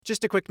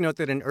Just a quick note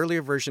that an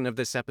earlier version of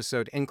this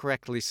episode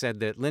incorrectly said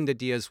that Linda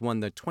Diaz won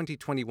the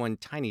 2021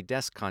 Tiny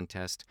Desk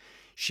contest.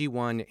 She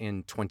won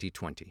in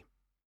 2020.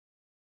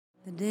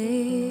 The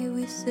day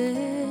we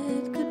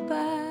said goodbye,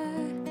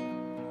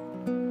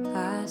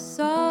 I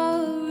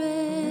saw a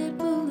red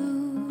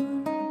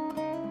balloon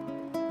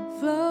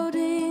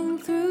floating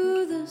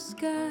through the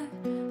sky.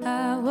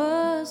 I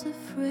was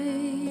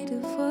afraid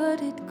of what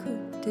it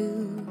could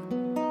do.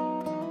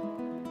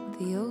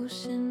 The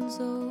ocean's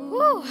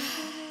over.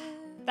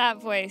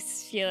 That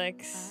voice,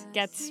 Felix,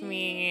 gets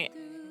me.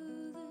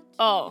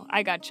 Oh,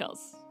 I got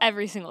chills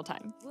every single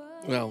time.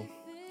 Well,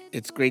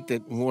 it's great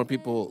that more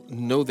people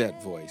know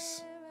that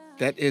voice.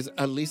 That is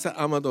Alisa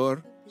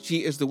Amador.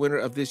 She is the winner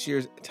of this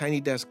year's Tiny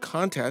Desk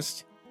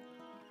contest,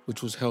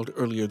 which was held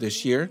earlier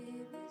this year.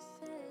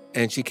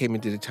 And she came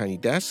into the Tiny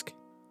Desk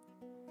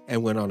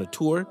and went on a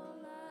tour,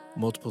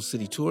 multiple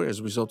city tour as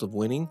a result of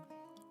winning.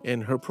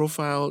 And her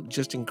profile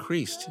just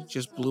increased,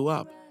 just blew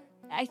up.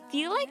 I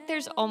feel like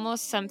there's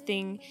almost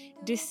something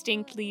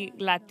distinctly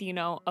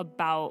Latino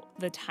about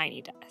the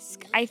Tiny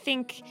Desk. I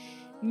think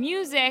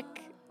music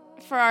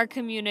for our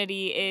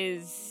community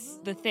is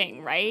the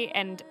thing, right?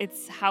 And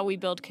it's how we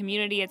build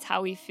community. It's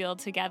how we feel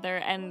together.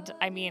 And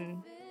I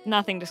mean,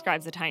 nothing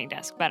describes the Tiny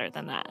Desk better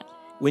than that.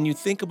 When you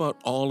think about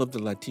all of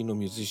the Latino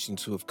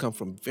musicians who have come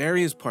from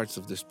various parts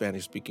of the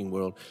Spanish-speaking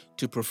world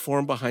to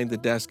perform behind the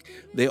desk,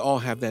 they all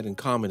have that in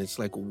common. It's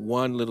like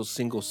one little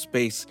single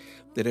space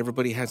that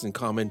everybody has in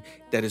common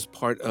that is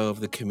part of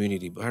the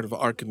community, part of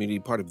our community,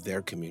 part of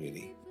their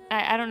community.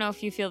 I don't know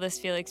if you feel this,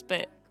 Felix,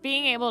 but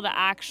being able to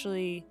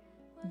actually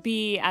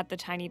be at the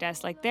Tiny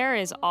Desk, like there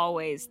is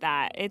always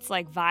that. It's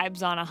like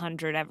vibes on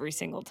 100 every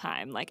single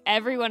time. Like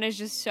everyone is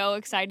just so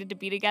excited to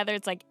be together.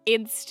 It's like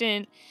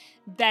instant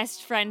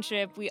best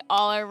friendship. We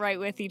all are right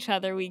with each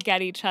other. We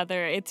get each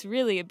other. It's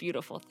really a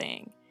beautiful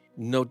thing.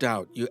 No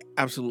doubt. You're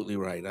absolutely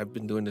right. I've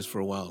been doing this for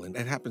a while, and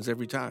that happens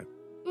every time.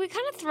 We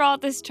kind of throw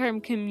out this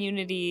term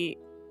community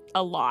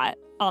a lot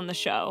on the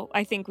show.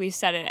 I think we've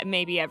said it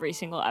maybe every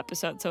single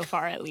episode so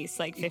far, at least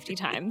like 50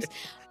 times.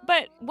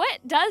 But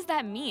what does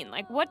that mean?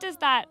 Like, what does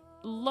that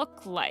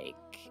look like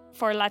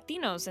for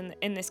Latinos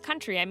in this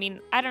country? I mean,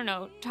 I don't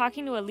know.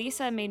 Talking to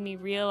Alisa made me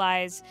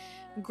realize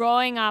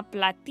growing up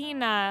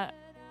Latina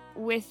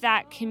with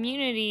that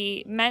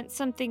community meant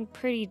something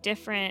pretty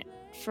different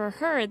for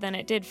her than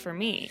it did for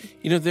me.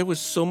 You know, there was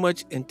so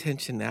much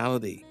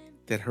intentionality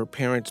that her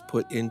parents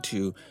put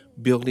into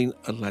building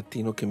a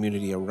Latino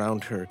community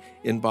around her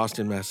in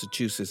Boston,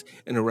 Massachusetts,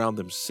 and around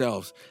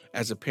themselves.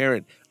 As a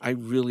parent, I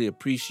really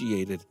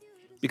appreciated,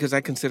 because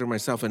I consider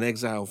myself an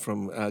exile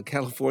from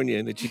California,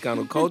 and the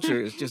Chicano culture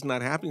is just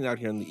not happening out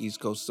here on the East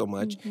Coast so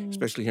much,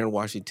 especially here in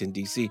Washington,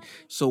 D.C.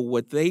 So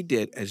what they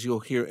did, as you'll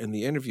hear in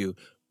the interview,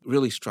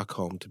 really struck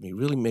home to me,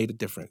 really made a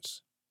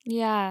difference.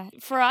 Yeah.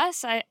 For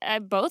us, I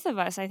both of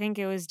us, I think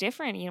it was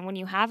different. You know, when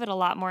you have it a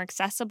lot more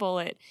accessible,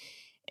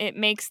 it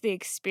makes the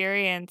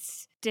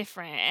experience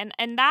different.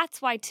 And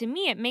that's why, to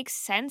me, it makes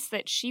sense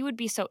that she would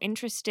be so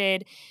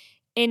interested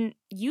in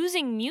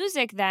using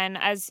music then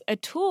as a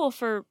tool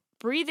for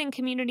breathing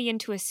community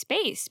into a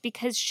space,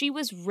 because she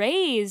was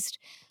raised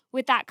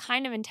with that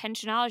kind of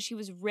intentionality. She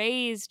was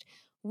raised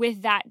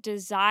with that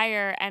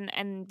desire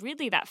and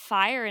really that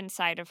fire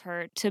inside of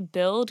her to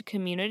build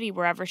community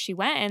wherever she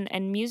went.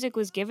 And music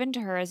was given to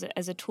her as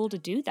a tool to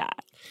do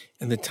that.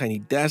 And the Tiny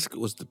Desk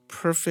was the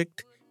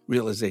perfect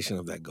realization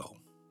of that goal.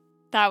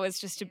 That was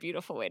just a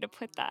beautiful way to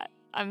put that.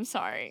 I'm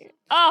sorry.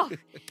 Oh,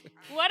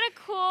 what a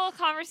cool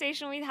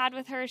conversation we had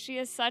with her. She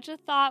is such a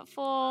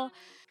thoughtful,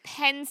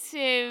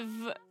 pensive,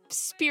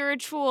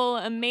 spiritual,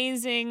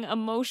 amazing,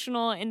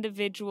 emotional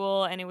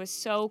individual. And it was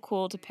so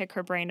cool to pick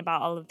her brain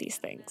about all of these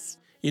things.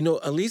 You know,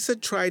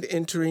 Alisa tried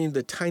entering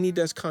the Tiny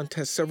Desk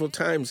contest several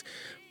times,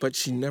 but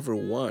she never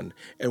won.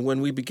 And when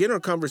we begin our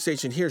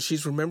conversation here,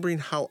 she's remembering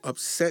how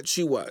upset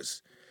she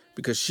was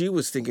because she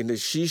was thinking that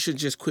she should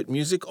just quit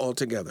music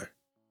altogether.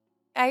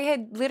 I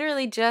had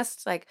literally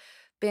just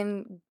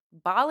been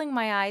bawling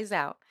my eyes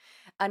out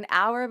an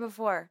hour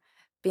before,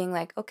 being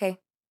like, okay,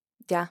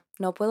 ya,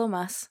 no puedo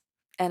más.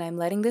 And I'm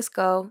letting this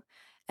go,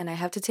 and I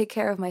have to take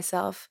care of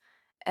myself.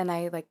 And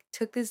I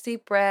took this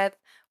deep breath,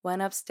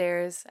 went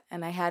upstairs,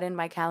 and I had in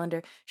my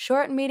calendar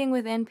short meeting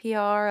with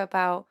NPR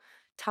about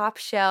Top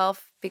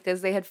Shelf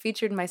because they had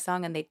featured my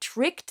song, and they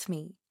tricked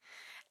me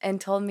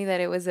and told me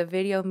that it was a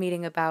video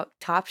meeting about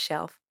Top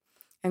Shelf.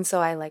 And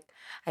so I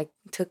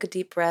took a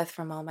deep breath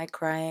from all my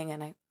crying,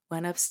 and I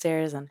went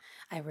upstairs and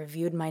I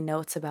reviewed my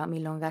notes about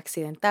Milonga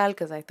Accidental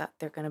because I thought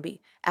they're going to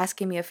be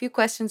asking me a few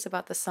questions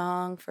about the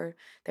song for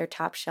their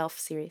Top Shelf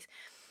series.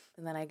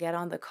 And then I get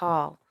on the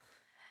call,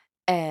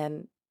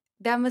 and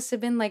that must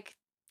have been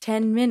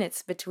 10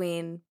 minutes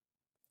between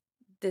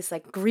this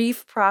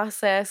grief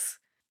process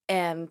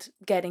and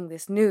getting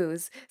this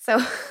news.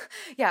 So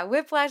yeah,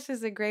 whiplash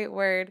is a great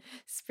word.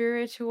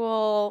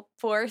 Spiritual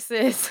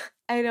forces.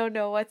 I don't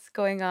know what's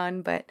going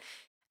on, but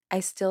I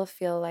still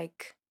feel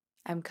like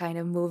I'm kind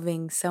of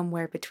moving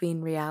somewhere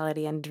between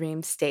reality and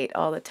dream state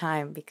all the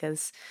time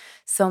because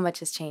so much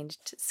has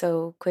changed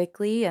so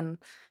quickly. And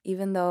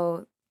even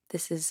though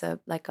this is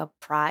like a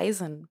prize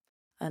and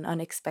an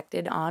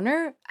unexpected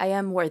honor, I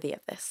am worthy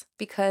of this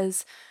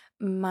because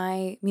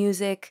my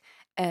music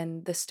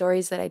and the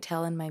stories that I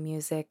tell in my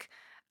music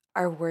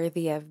are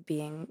worthy of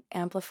being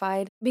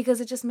amplified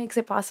because it just makes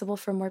it possible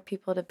for more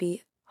people to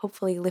be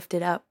hopefully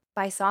lifted up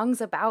by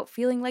songs about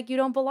feeling like you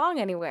don't belong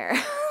anywhere.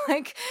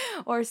 like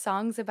or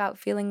songs about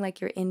feeling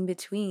like you're in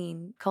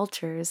between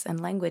cultures and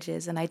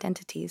languages and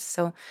identities.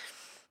 So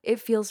it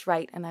feels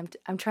right, and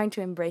I'm trying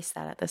to embrace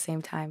that at the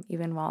same time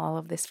even while all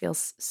of this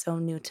feels so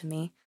new to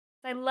me.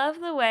 I love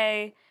the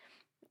way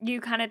you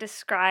kind of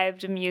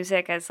described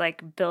music as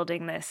like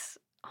building this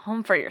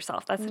home for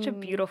yourself. That's such a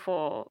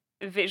beautiful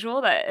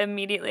visual that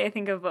immediately I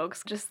think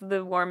evokes just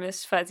the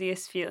warmest,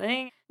 fuzziest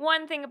feeling.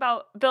 One thing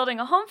about building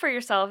a home for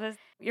yourself is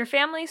your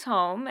family's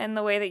home and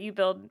the way that you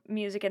build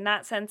music in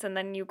that sense, and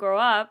then you grow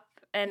up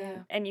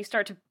and you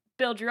start to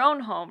build your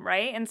own home,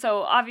 right? And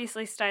so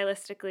obviously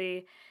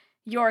stylistically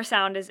your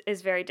sound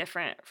is very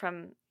different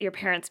from your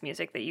parents'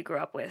 music that you grew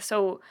up with.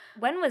 So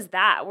when was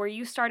that where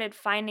you started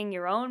finding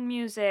your own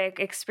music,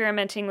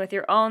 experimenting with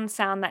your own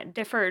sound that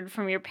differed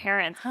from your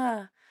parents?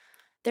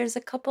 There's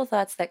a couple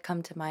thoughts that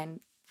come to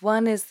mind.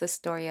 One is the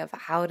story of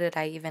how did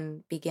I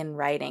even begin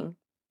writing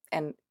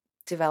and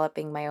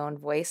developing my own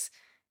voice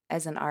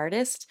as an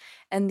artist.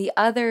 And the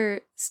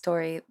other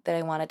story that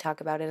I want to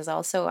talk about is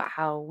also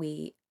how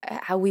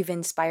we've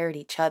inspired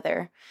each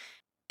other.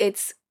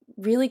 It's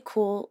really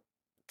cool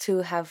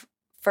to have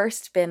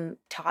first been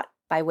taught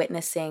by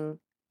witnessing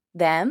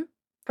them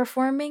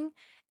performing,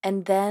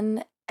 and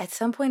then at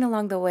some point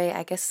along the way,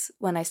 I guess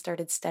when I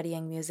started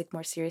studying music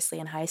more seriously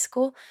in high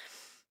school,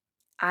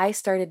 I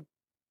started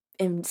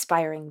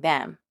inspiring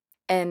them.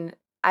 And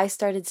I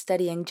started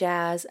studying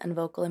jazz and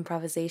vocal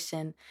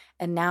improvisation,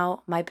 and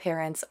now my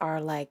parents are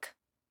like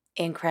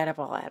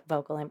incredible at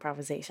vocal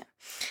improvisation.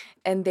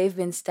 And they've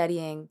been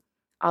studying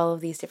all of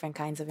these different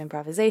kinds of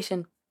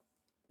improvisation.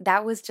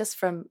 That was just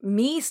from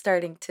me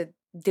starting to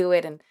do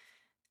it, and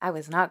I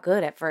was not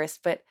good at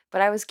first, but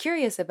I was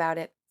curious about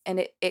it,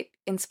 and it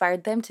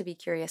inspired them to be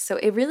curious. So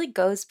it really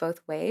goes both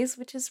ways,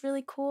 which is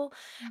really cool.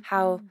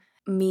 How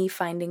me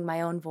finding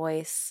my own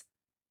voice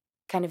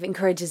kind of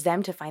encourages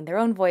them to find their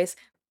own voice.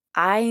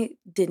 I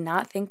did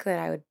not think that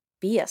I would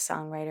be a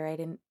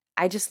songwriter.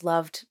 I just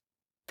loved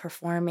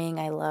performing.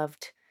 I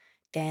loved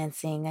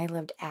dancing. I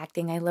loved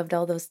acting. I loved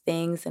all those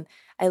things. And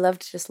I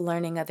loved just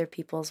learning other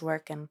people's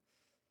work and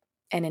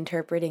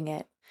interpreting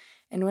it.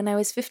 And when I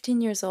was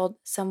 15 years old,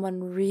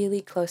 someone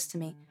really close to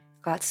me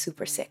got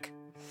super sick.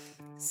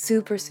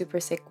 Super, super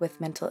sick with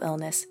mental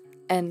illness,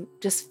 and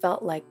just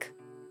felt like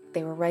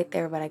they were right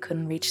there, but I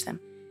couldn't reach them.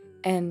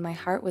 And my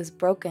heart was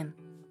broken.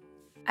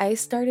 I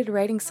started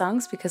writing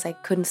songs because I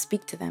couldn't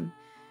speak to them.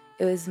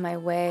 It was my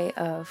way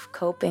of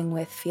coping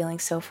with feeling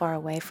so far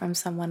away from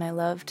someone I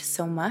loved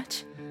so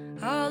much.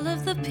 All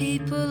of the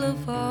people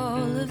of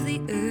all of the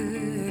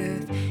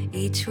earth,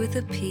 each with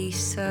a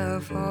piece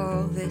of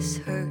all this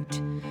hurt.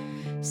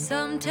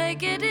 Some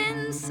take it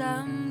in,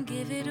 some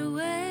give it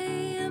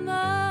away,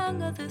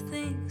 among other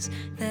things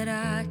that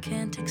I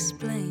can't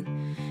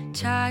explain.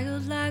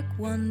 Childlike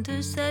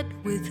wonders that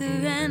wither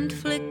and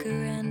flicker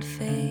and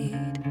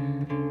fade.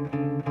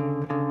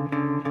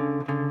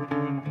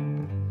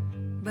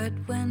 But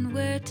when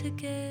we're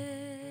together...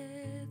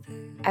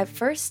 At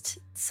first,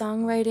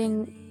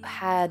 songwriting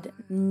had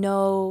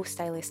no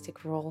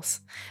stylistic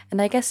rules.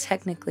 And I guess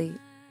technically,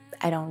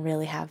 I don't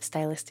really have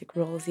stylistic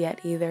rules yet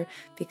either,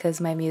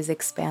 because my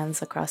music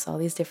spans across all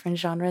these different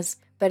genres.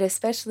 But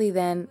especially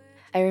then,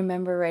 I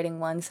remember writing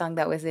one song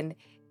that was in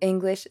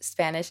English,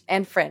 Spanish,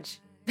 and French,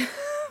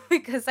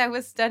 because I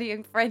was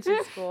studying French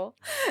in school.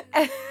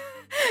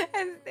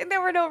 And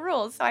there were no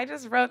rules, so I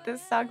just wrote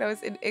this song that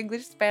was in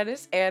English,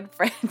 Spanish, and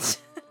French.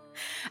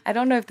 I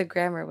don't know if the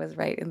grammar was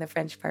right in the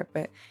French part,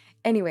 but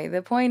anyway,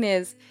 the point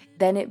is,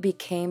 then it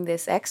became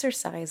this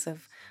exercise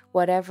of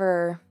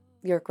whatever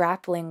you're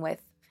grappling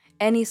with.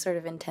 Any sort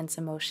of intense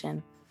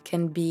emotion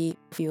can be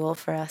fuel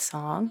for a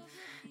song.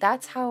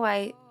 That's how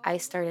I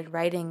started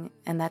writing,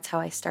 and that's how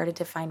I started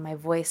to find my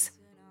voice,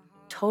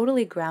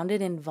 totally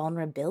grounded in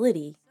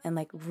vulnerability and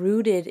like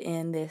rooted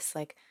in this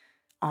like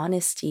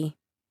honesty,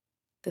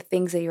 the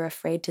things that you're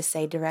afraid to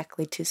say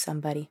directly to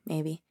somebody,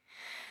 maybe,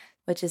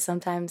 which is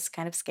sometimes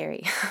kind of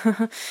scary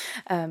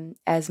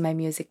as my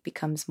music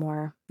becomes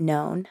more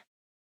known.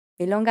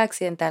 Milonga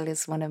Occidental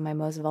is one of my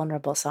most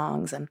vulnerable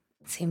songs, and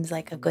it seems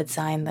like a good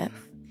sign that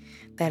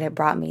it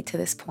brought me to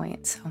this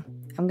point. So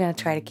I'm going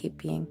to try to keep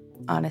being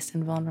honest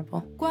and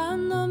vulnerable.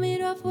 Cuando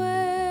miro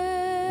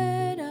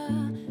afuera,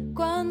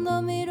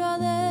 cuando miro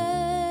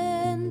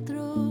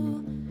adentro,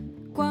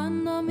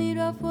 cuando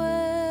miro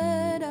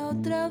afuera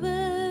otra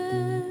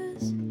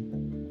vez,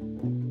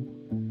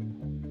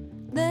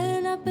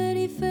 de la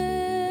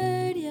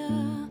periferia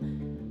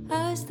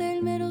hasta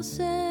el mero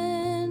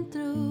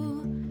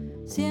centro,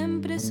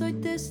 siempre soy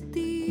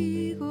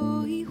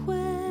testigo y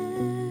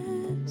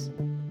juez.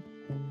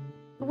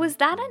 Was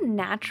that a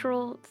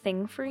natural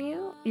thing for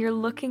you? You're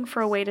looking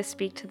for a way to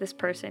speak to this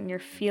person. You're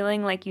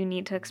feeling like you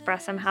need to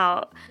express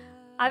somehow.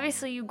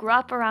 Obviously, you grew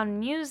up around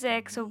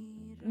music, so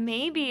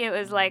maybe it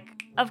was like,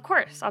 of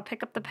course, I'll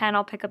pick up the pen,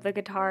 I'll pick up the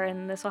guitar,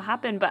 and this will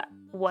happen. But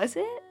was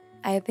it?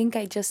 I think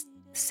I just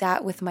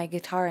sat with my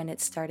guitar and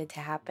it started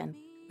to happen.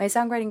 My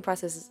songwriting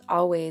process is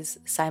always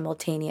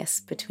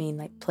simultaneous between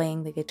like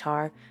playing the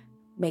guitar,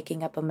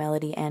 making up a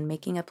melody, and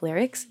making up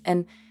lyrics.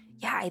 And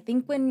yeah, I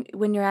think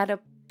when you're at a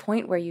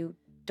point where you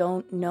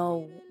don't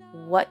know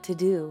what to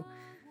do,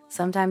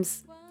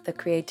 sometimes the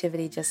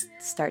creativity just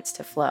starts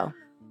to flow.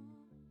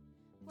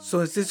 So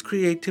as this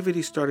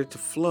creativity started to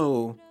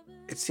flow,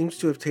 it seems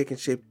to have taken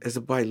shape as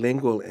a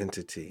bilingual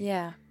entity.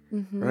 Yeah.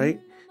 Mm-hmm. Right?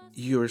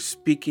 You're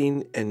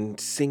speaking and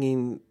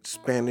singing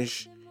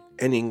Spanish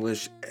and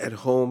English at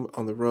home,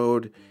 on the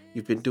road.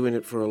 You've been doing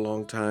it for a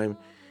long time.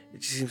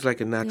 It just seems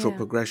like a natural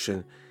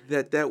progression.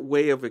 That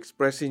way of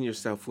expressing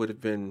yourself would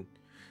have been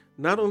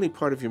not only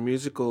part of your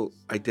musical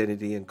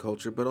identity and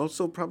culture, but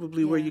also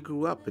probably where you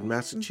grew up in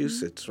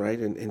Massachusetts, right?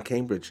 In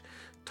Cambridge.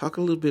 Talk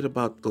a little bit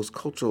about those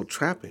cultural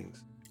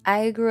trappings.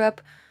 I grew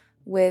up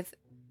with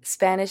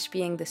Spanish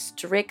being the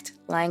strict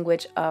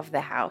language of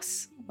the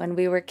house. When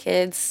we were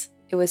kids,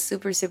 it was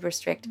super, super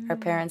strict. Our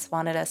parents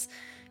wanted us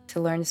to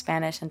learn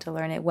Spanish and to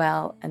learn it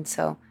well. And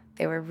so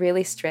they were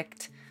really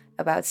strict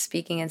about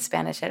speaking in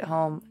Spanish at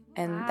home.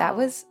 And that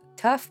was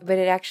tough, but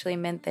it actually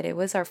meant that it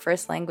was our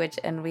first language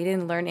and we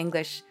didn't learn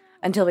English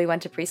until we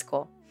went to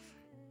preschool.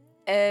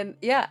 And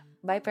yeah,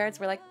 my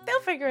parents were like, they'll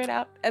figure it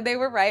out. And they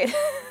were right.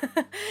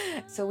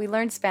 So we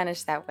learned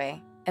Spanish that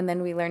way. And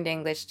then we learned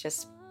English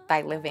just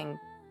by living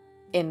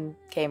in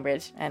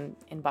Cambridge and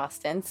in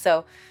Boston.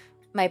 So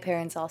my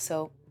parents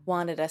also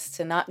wanted us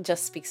to not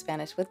just speak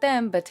Spanish with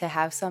them, but to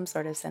have some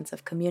sort of sense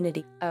of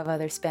community of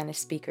other Spanish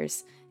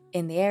speakers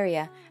in the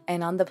area.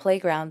 And on the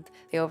playground,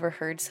 they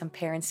overheard some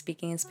parents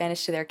speaking in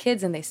Spanish to their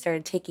kids, and they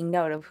started taking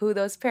note of who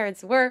those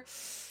parents were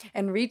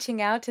and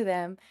reaching out to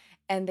them.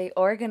 And they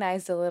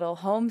organized a little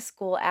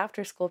homeschool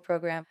after-school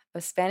program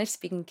of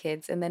Spanish-speaking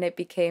kids, and then it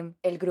became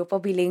El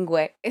Grupo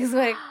Bilingüe, is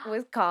what it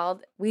was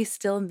called. We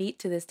still meet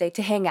to this day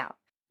to hang out.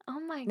 Oh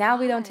my God. Now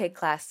we don't take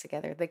class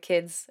together. The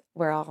kids,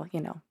 we're all,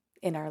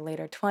 in our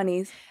later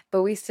 20s,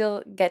 but we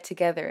still get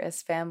together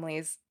as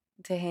families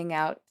to hang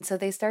out. So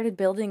they started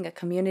building a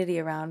community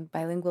around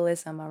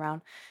bilingualism,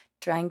 around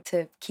trying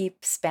to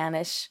keep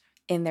Spanish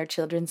in their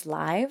children's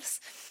lives.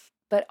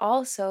 But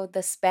also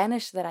the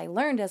Spanish that I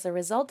learned as a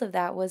result of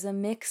that was a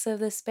mix of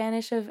the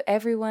Spanish of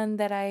everyone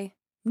that I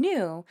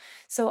knew.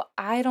 So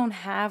I don't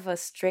have a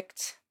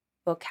strict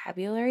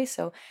vocabulary.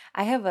 So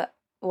I have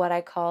what I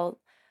call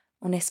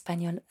un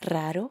español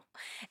raro.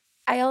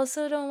 I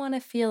also don't want to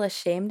feel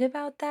ashamed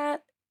about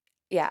that.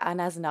 Yeah,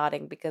 Anna's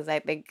nodding because I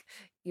think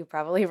you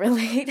probably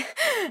relate.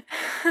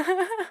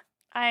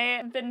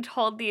 I've been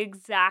told the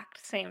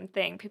exact same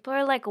thing. People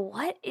are like,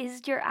 what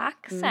is your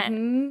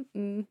accent?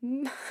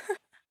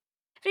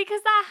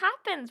 Because that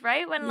happens,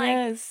 right? When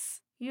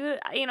yes.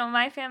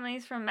 my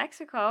family's from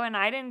Mexico and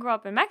I didn't grow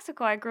up in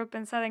Mexico. I grew up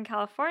in Southern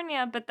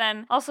California, but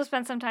then also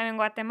spent some time in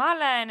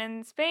Guatemala and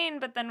in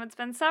Spain, but then would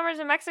spend summers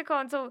in Mexico.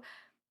 And so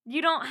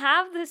you don't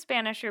have the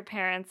Spanish your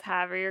parents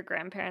have or your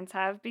grandparents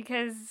have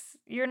because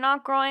you're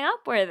not growing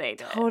up where they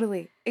did.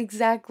 Totally.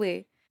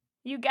 Exactly.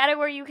 You get it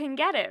where you can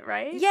get it,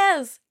 right?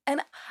 Yes. And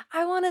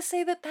I want to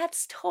say that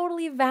that's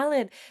totally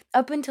valid.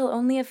 Up until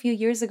only a few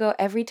years ago,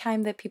 every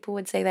time that people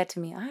would say that to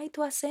me, ay,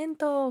 tu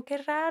acento, qué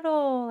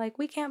raro, like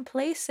we can't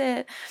place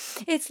it.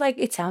 It's like,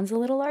 it sounds a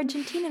little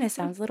Argentinian, it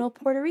sounds a little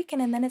Puerto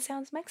Rican, and then it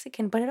sounds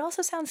Mexican, but it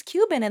also sounds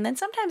Cuban, and then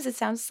sometimes it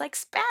sounds like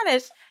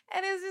Spanish.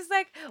 And it's just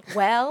like,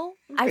 well,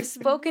 I've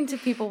spoken to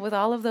people with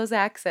all of those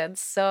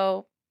accents,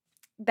 so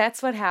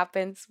that's what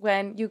happens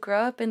when you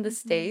grow up in the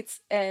States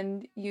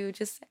and you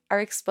just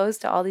are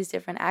exposed to all these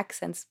different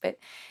accents. But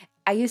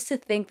I used to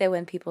think that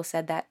when people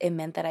said that, it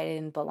meant that I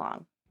didn't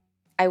belong.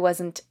 I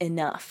wasn't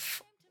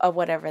enough of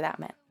whatever that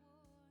meant.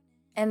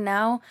 And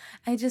now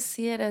I just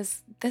see it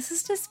as this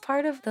is just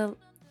part of the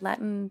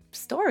Latin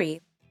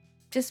story.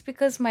 Just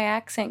because my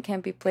accent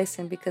can't be placed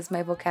and because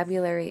my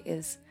vocabulary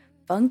is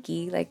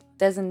funky,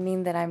 doesn't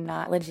mean that I'm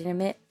not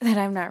legitimate, that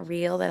I'm not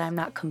real, that I'm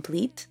not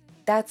complete.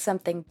 That's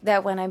something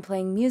that when I'm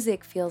playing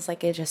music feels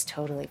like it just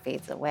totally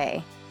fades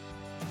away.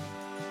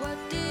 What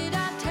did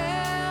I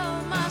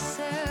tell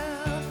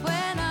myself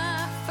when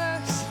I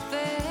first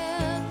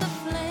felt the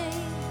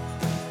flame?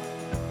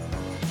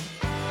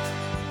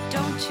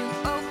 Don't you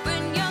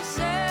open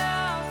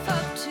yourself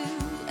up to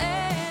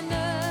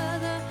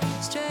another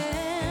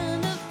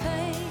strand of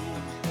pain.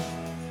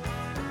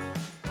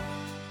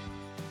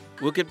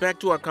 We'll get back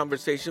to our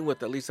conversation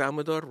with Elisa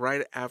Amador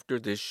right after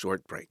this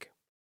short break.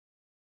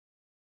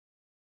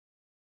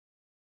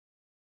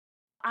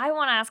 I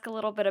want to ask a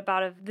little bit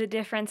about the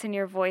difference in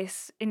your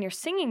voice, in your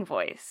singing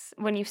voice,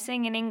 when you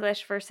sing in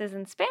English versus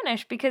in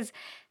Spanish, because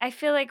I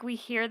feel like we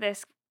hear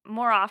this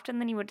more often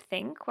than you would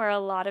think, where a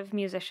lot of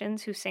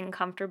musicians who sing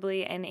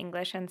comfortably in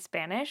English and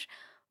Spanish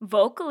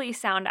vocally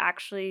sound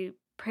actually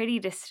pretty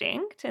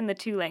distinct in the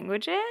two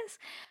languages.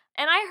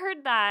 And I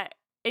heard that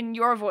in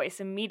your voice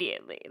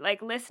immediately.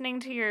 Like listening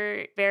to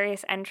your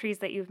various entries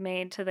that you've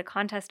made to the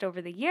contest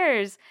over the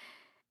years,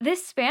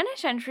 this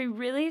Spanish entry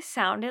really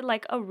sounded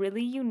like a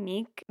really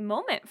unique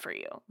moment for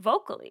you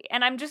vocally.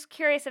 And I'm just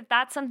curious if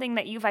that's something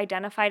that you've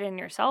identified in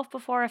yourself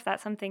before, if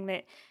that's something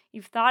that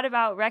you've thought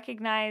about,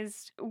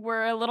 recognized,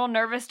 were a little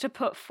nervous to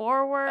put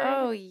forward.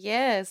 Oh,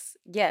 yes.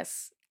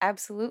 Yes,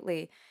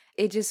 absolutely.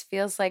 It just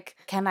feels like,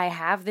 can I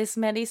have this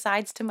many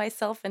sides to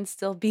myself and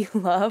still be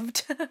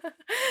loved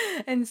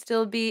and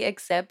still be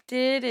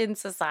accepted in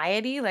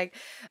society? Like,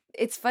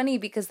 it's funny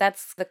because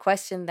that's the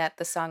question that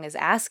the song is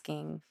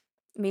asking.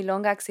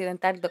 Milonga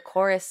Accidental, the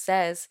chorus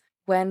says,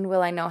 when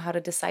will I know how to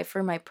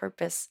decipher my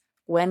purpose?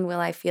 When will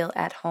I feel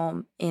at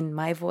home in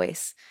my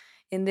voice?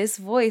 In this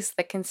voice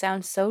that can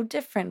sound so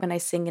different when I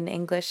sing in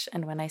English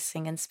and when I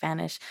sing in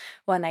Spanish,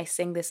 when I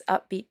sing this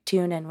upbeat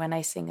tune and when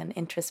I sing an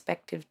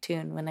introspective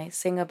tune, when I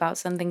sing about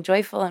something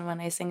joyful and when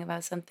I sing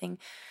about something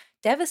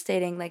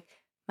devastating, like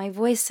my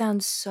voice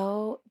sounds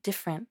so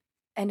different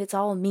and it's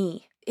all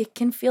me. It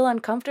can feel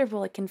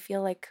uncomfortable. It can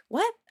feel like,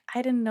 what?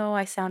 I didn't know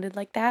I sounded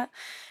like that.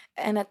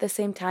 And at the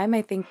same time,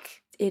 I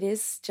think it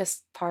is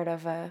just part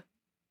of a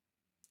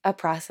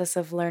process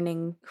of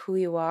learning who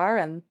you are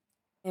and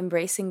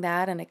embracing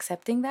that and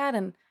accepting that.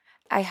 And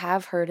I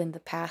have heard in the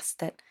past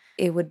that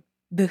it would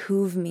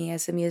behoove me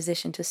as a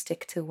musician to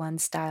stick to one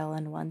style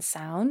and one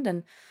sound.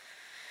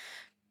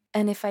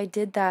 And if I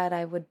did that,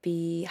 I would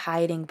be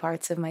hiding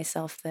parts of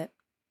myself that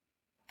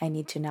I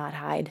need to not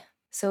hide.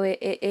 So it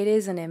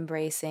is an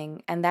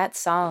embracing. And that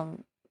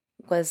song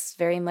was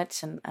very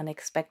much an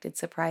unexpected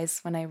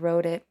surprise when I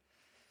wrote it.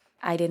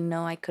 I didn't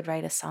know I could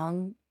write a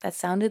song that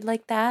sounded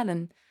like that,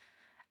 and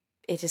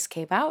it just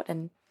came out.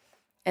 And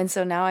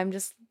so now I'm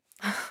just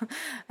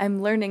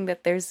I'm learning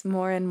that there's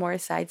more and more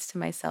sides to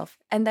myself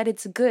and that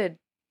it's good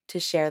to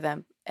share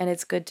them and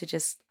it's good to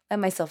just let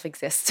myself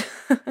exist.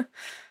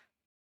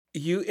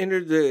 You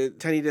entered the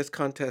Tiny Desk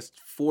contest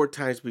 4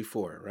 times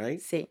before, right?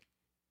 Sí.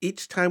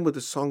 Each time with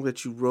a song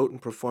that you wrote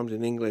and performed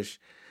in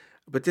English,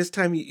 but this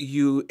time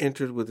you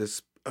entered with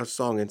a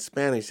song in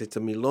Spanish. It's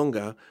a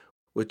milonga,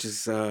 which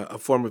is a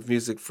form of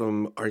music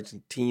from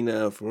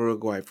Argentina, from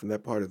Uruguay, from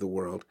that part of the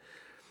world.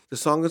 The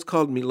song is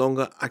called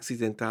Milonga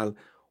Accidental.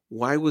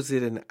 Why was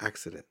it an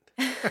accident?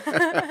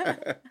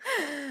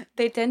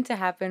 They tend to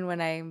happen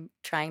when I'm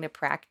trying to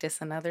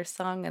practice another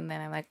song and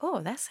then I'm like,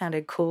 oh, that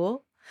sounded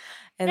cool.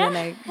 And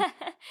then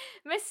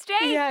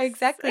Mistakes. Yeah,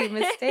 exactly.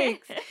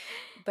 Mistakes.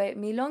 But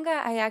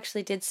Milonga, I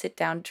actually did sit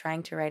down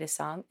trying to write a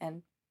song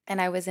and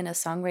I was in a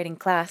songwriting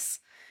class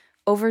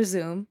over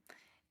Zoom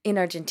in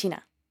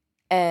Argentina.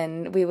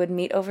 And we would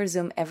meet over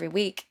Zoom every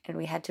week and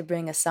we had to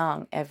bring a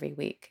song every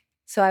week.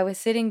 So I was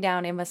sitting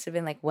down, it must have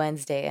been like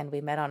Wednesday, and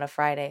we met on a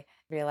Friday,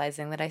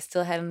 realizing that I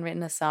still hadn't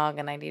written a song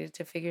and I needed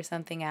to figure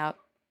something out.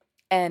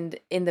 And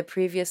in the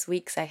previous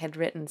weeks, I had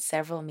written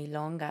several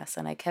milongas,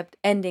 and I kept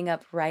ending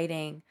up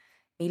writing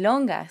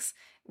milongas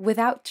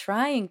without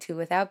trying to,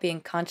 without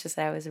being conscious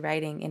that I was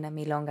writing in a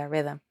milonga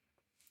rhythm.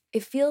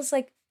 It feels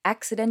like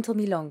accidental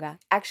milonga,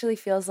 actually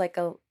feels like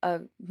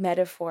a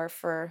metaphor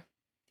for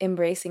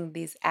embracing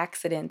these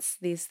accidents,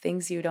 these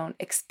things you don't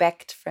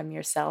expect from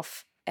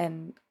yourself,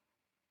 and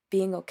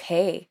being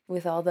okay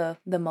with all the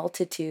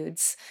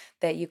multitudes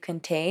that you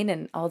contain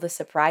and all the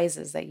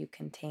surprises that you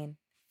contain.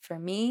 For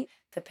me,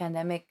 the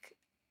pandemic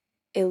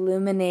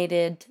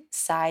illuminated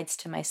sides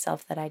to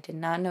myself that I did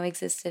not know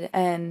existed,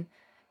 and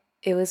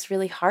it was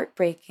really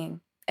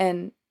heartbreaking.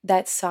 And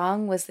that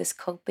song was this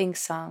coping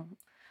song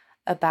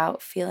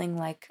about feeling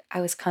like I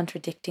was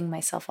contradicting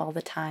myself all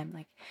the time.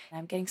 Like,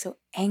 I'm getting so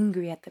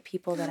angry at the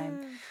people that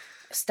I'm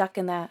stuck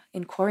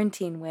in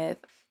quarantine with,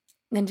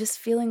 and just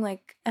feeling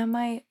like,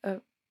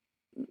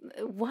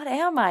 what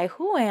am I?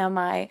 Who am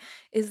I?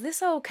 Is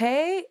this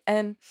okay?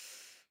 And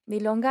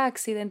Milonga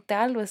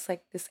Accidental was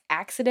like this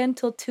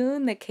accidental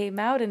tune that came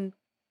out and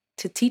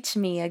to teach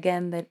me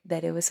again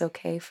that it was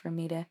okay for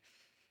me to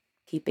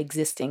keep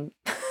existing.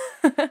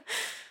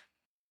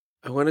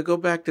 I want to go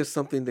back to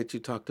something that you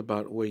talked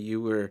about where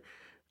you were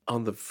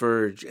on the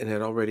verge and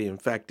had already, in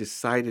fact,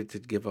 decided to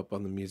give up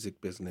on the music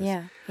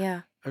business.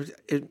 Yeah.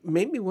 It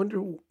made me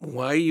wonder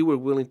why you were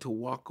willing to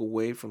walk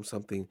away from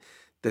something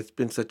that's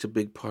been such a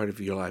big part of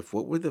your life.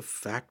 What were the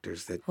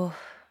factors that Oh,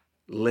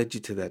 led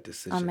you to that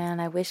decision? oh man,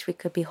 I wish we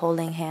could be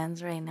holding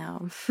hands right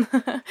now.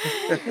 Because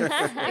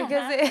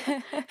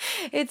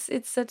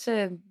it's such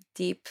a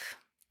deep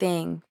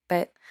thing.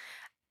 But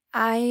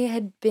I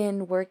had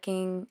been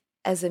working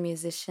as a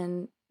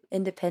musician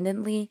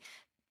independently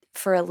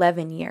for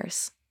 11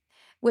 years,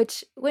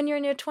 which when you're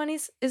in your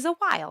 20s is a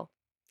while.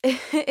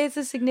 It's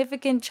a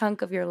significant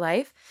chunk of your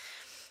life.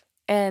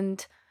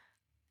 And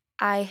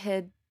I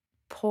had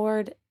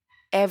poured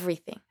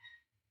everything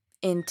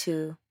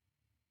into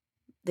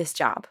this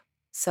job.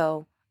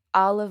 So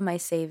all of my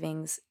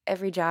savings,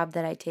 every job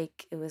that I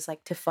take, it was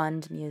like to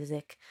fund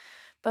music,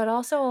 but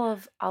also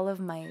all of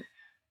my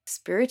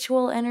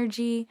spiritual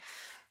energy,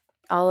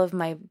 all of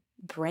my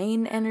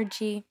brain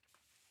energy.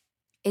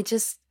 It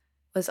just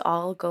was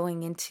all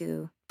going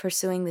into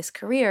pursuing this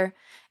career.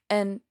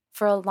 And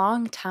for a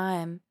long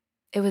time,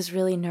 it was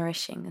really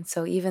nourishing. And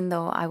so even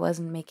though I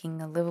wasn't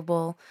making a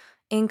livable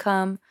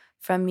income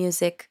from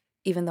music,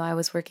 even though I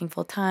was working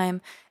full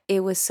time, it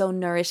was so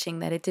nourishing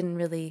that it didn't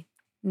really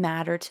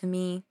matter to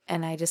me.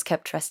 And I just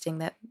kept trusting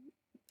that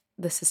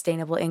the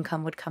sustainable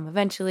income would come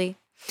eventually.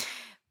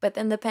 But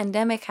then the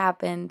pandemic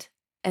happened.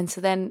 And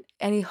so then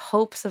any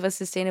hopes of a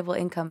sustainable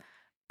income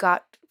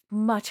got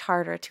much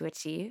harder to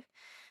achieve.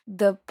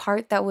 The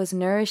part that was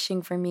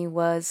nourishing for me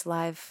was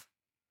live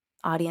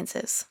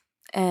audiences,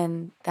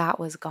 and that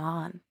was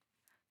gone.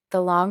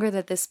 The longer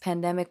that this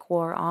pandemic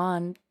wore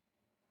on,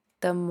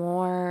 the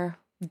more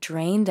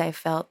drained I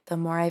felt, the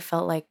more I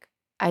felt like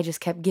I just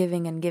kept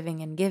giving and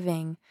giving and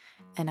giving,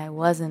 and I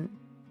wasn't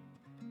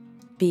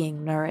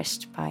being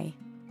nourished by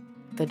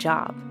the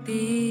job.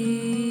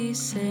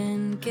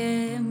 Dicen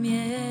que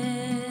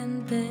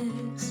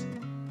mientes,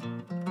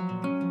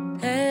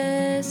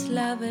 es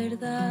la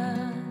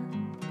verdad.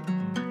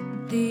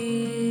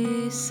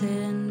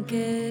 Dicen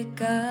que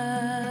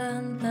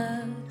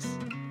cantas,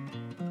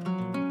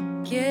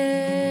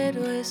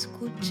 quiero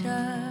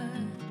escuchar,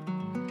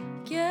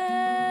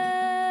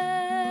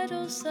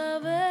 quiero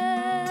saber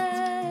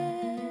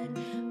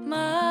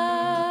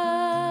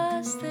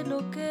más de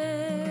lo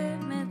que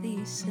me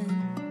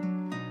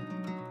dicen.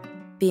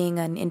 Being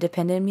an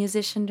independent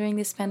musician during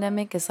this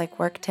pandemic is like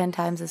work 10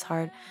 times as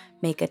hard,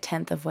 make a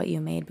tenth of what you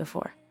made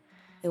before.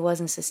 It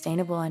wasn't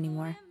sustainable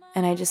anymore.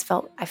 And I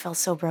felt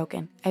so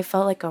broken. I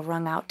felt like a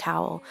wrung out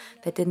towel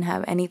that didn't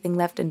have anything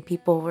left, and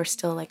people were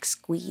still like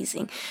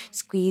squeezing.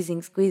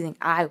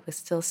 I was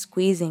still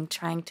squeezing,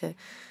 trying to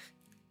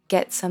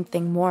get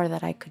something more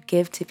that I could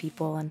give to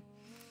people. And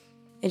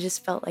it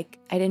just felt like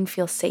I didn't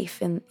feel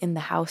safe in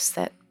the house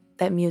that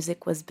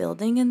music was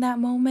building in that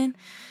moment.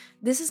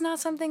 This is not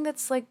something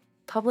that's like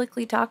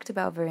publicly talked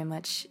about very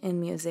much in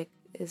music,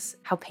 is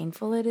how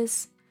painful it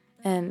is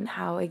and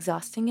how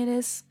exhausting it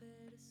is,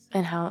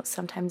 and how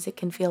sometimes it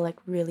can feel like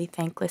really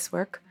thankless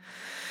work.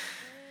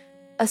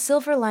 A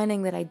silver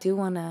lining that I do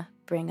want to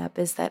bring up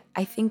is that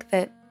I think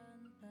that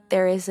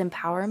there is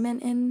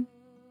empowerment in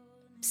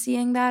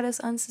seeing that as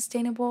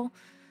unsustainable.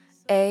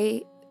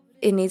 It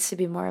needs to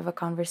be more of a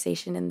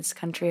conversation in this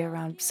country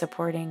around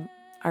supporting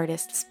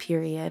artists,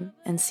 period,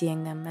 and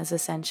seeing them as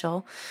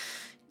essential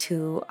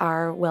to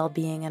our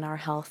well-being and our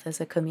health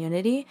as a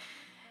community.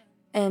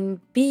 And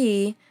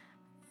B,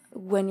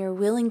 when you're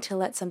willing to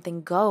let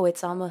something go,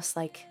 it's almost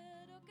like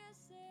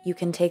you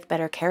can take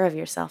better care of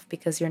yourself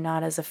because you're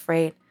not as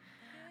afraid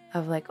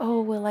of like, oh,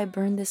 will I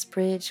burn this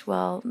bridge?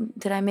 Well,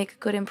 did I make a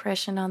good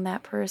impression on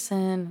that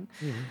person?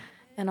 Mm-hmm.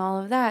 And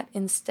all of that.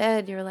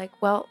 Instead, you're like,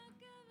 well,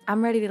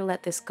 I'm ready to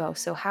let this go.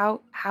 So how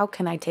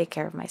can I take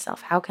care of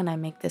myself? How can I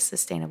make this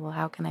sustainable?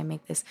 How can I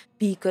make this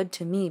be good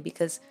to me?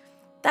 Because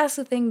that's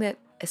the thing that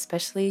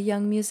especially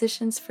young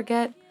musicians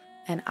forget,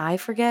 and I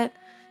forget,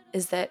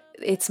 is that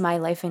it's my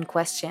life in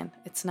question.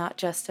 It's not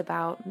just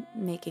about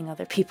making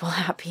other people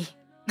happy.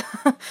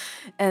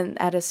 And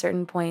at a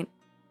certain point,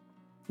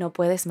 no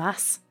puedes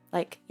más.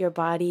 Like, your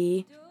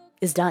body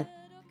is done.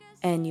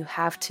 And you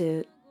have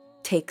to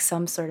take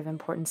some sort of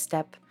important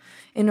step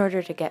in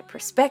order to get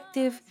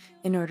perspective,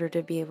 in order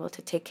to be able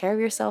to take care of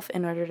yourself,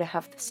 in order to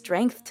have the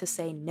strength to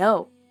say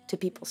no to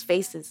people's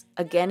faces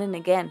again and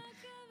again,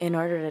 in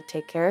order to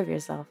take care of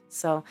yourself.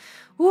 So,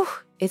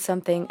 it's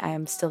something I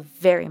am still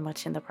very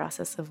much in the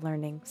process of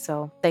learning.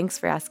 So thanks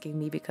for asking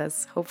me,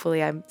 because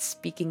hopefully I'm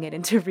speaking it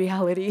into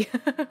reality.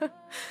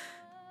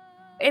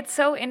 It's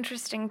so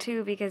interesting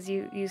too, because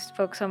you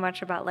spoke so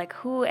much about like,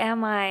 who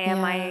am I?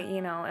 Am I,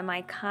 am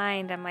I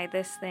kind? Am I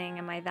this thing?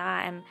 Am I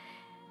that? And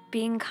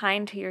being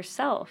kind to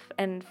yourself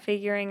and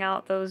figuring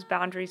out those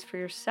boundaries for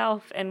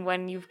yourself. And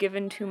when you've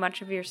given too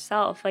much of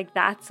yourself, like,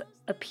 that's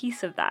a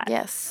piece of that.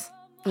 Yes.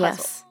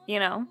 Puzzle,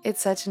 yes.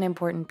 It's such an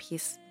important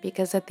piece,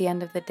 because at the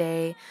end of the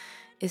day,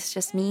 it's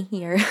just me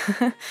here.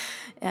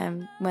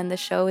 And when the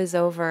show is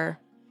over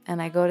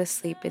and I go to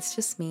sleep, it's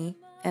just me.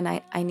 And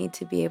I need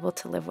to be able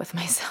to live with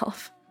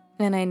myself.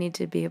 And I need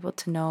to be able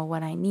to know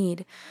what I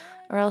need,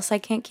 or else I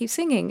can't keep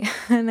singing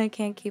and I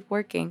can't keep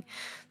working.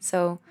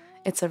 So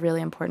it's a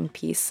really important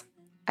piece.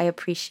 I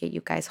appreciate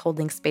you guys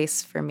holding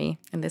space for me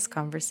in this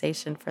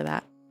conversation for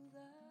that.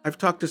 I've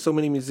talked to so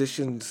many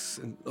musicians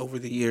over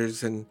the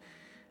years, and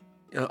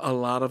a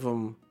lot of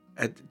them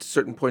at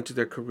certain points of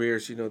their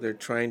careers, they're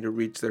trying to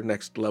reach their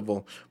next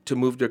level, to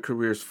move their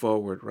careers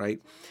forward, right?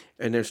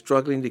 And they're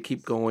struggling to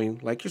keep going,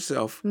 like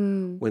yourself,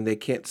 when they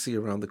can't see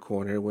around the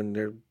corner, when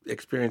they're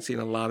experiencing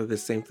a lot of the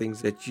same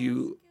things that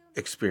you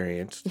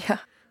experienced. Yeah.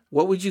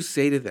 What would you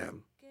say to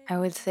them? I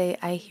would say,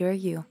 I hear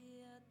you.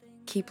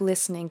 Keep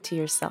listening to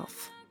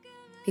yourself,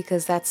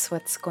 because that's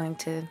what's going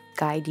to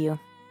guide you.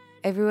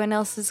 Everyone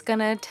else is going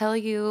to tell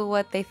you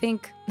what they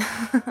think.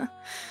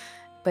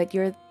 But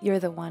you're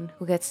the one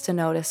who gets to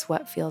notice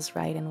what feels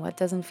right and what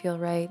doesn't feel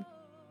right,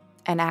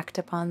 and act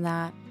upon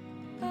that.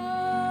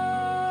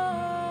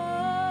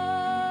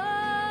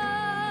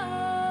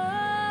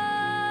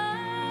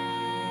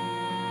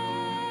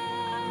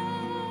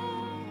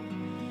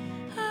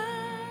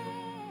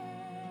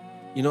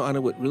 You know,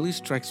 Anna, what really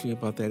strikes me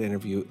about that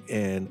interview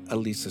and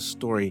Alisa's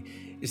story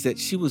is that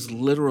she was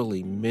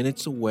literally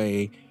minutes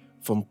away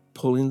from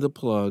pulling the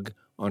plug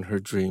on her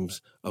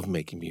dreams of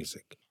making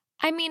music.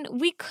 I mean,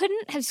 we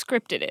couldn't have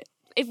scripted it.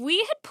 If we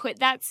had put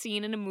that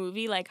scene in a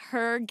movie, like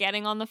her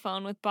getting on the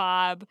phone with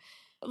Bob,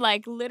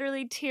 like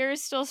literally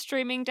tears still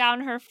streaming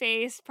down her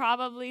face,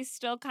 probably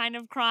still kind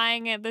of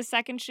crying at the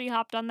second she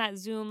hopped on that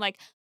Zoom, like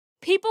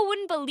people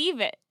wouldn't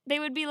believe it. They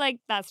would be like,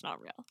 that's not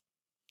real.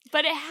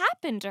 But it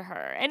happened to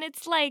her. And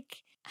it's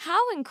like,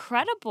 how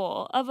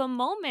incredible of a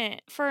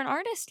moment for an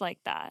artist like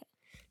that.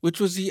 Which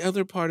was the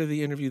other part of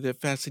the interview that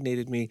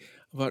fascinated me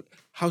about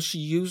how she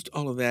used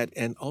all of that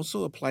and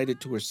also applied it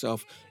to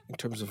herself in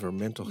terms of her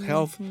mental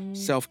health,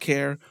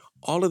 self-care,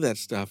 all of that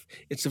stuff.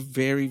 It's a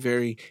very,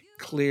 very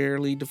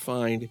clearly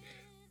defined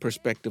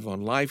perspective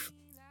on life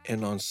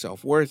and on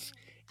self-worth,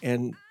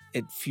 and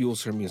it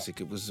fuels her music.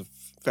 It was a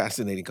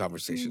fascinating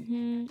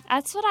conversation.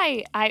 That's what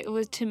I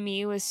was, to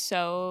me, was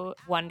so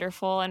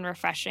wonderful and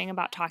refreshing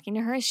about talking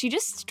to her. She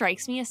just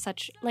strikes me as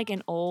such like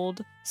an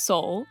old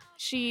soul.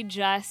 She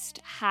just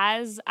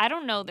has, I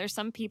don't know, there's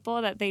some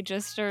people that they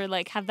just are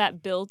like have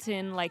that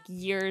built-in like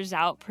years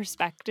out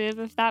perspective,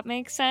 if that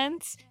makes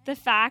sense. The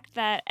fact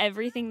that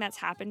everything that's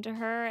happened to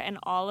her and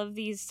all of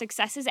these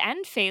successes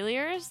and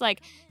failures,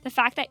 like the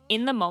fact that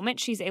in the moment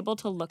she's able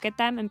to look at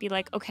them and be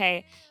like,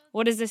 okay,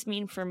 what does this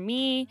mean for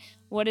me?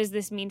 What does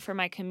this mean for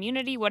my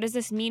community? What does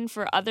this mean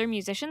for other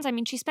musicians? I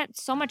mean, she spent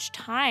so much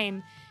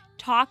time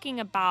talking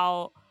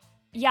about,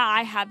 yeah,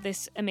 I had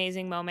this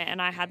amazing moment and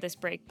I had this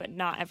break, but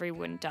not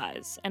everyone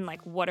does. And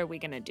like, what are we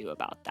going to do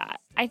about that?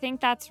 I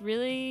think that's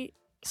really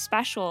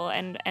special,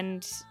 and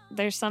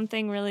there's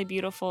something really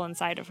beautiful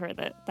inside of her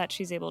that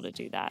she's able to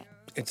do that.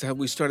 It's how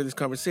we started this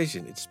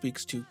conversation. It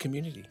speaks to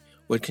community.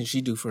 What can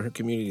she do for her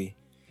community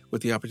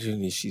with the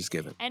opportunities she's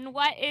given? And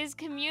what is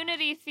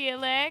community,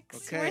 Felix?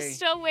 Okay. We're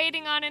still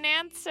waiting on an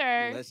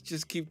answer. Let's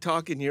just keep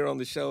talking here on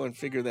the show and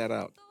figure that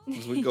out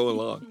as we go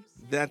along.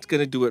 That's going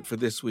to do it for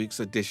this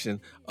week's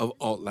edition of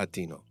Alt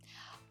Latino.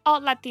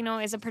 Alt Latino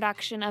is a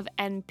production of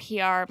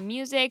NPR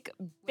Music.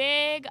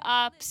 Big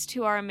ups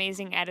to our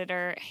amazing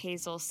editor,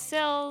 Hazel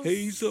Sills.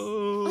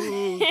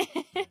 Hazel!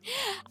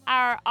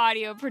 Our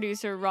audio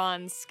producer,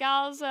 Ron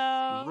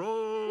Scalzo.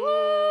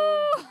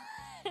 Woo!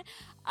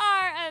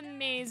 Our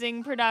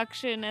amazing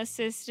production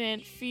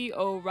assistant, Fee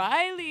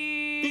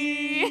O'Reilly.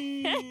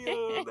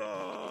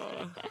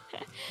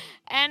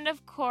 And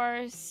of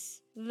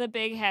course, the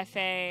big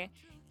jefe,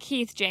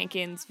 Keith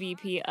Jenkins,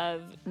 VP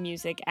of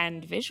Music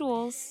and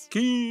Visuals.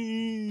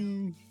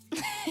 Keith!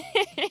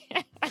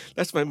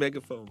 That's my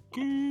megaphone.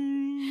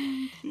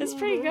 That's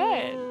pretty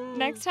good.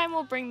 Next time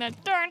we'll bring the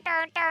dun,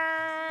 dun,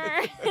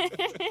 dun.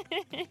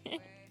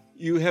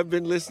 You have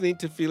been listening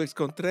to Felix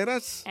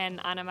Contreras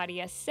And Ana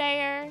Maria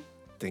Sayer.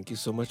 Thank you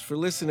so much for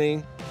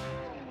listening.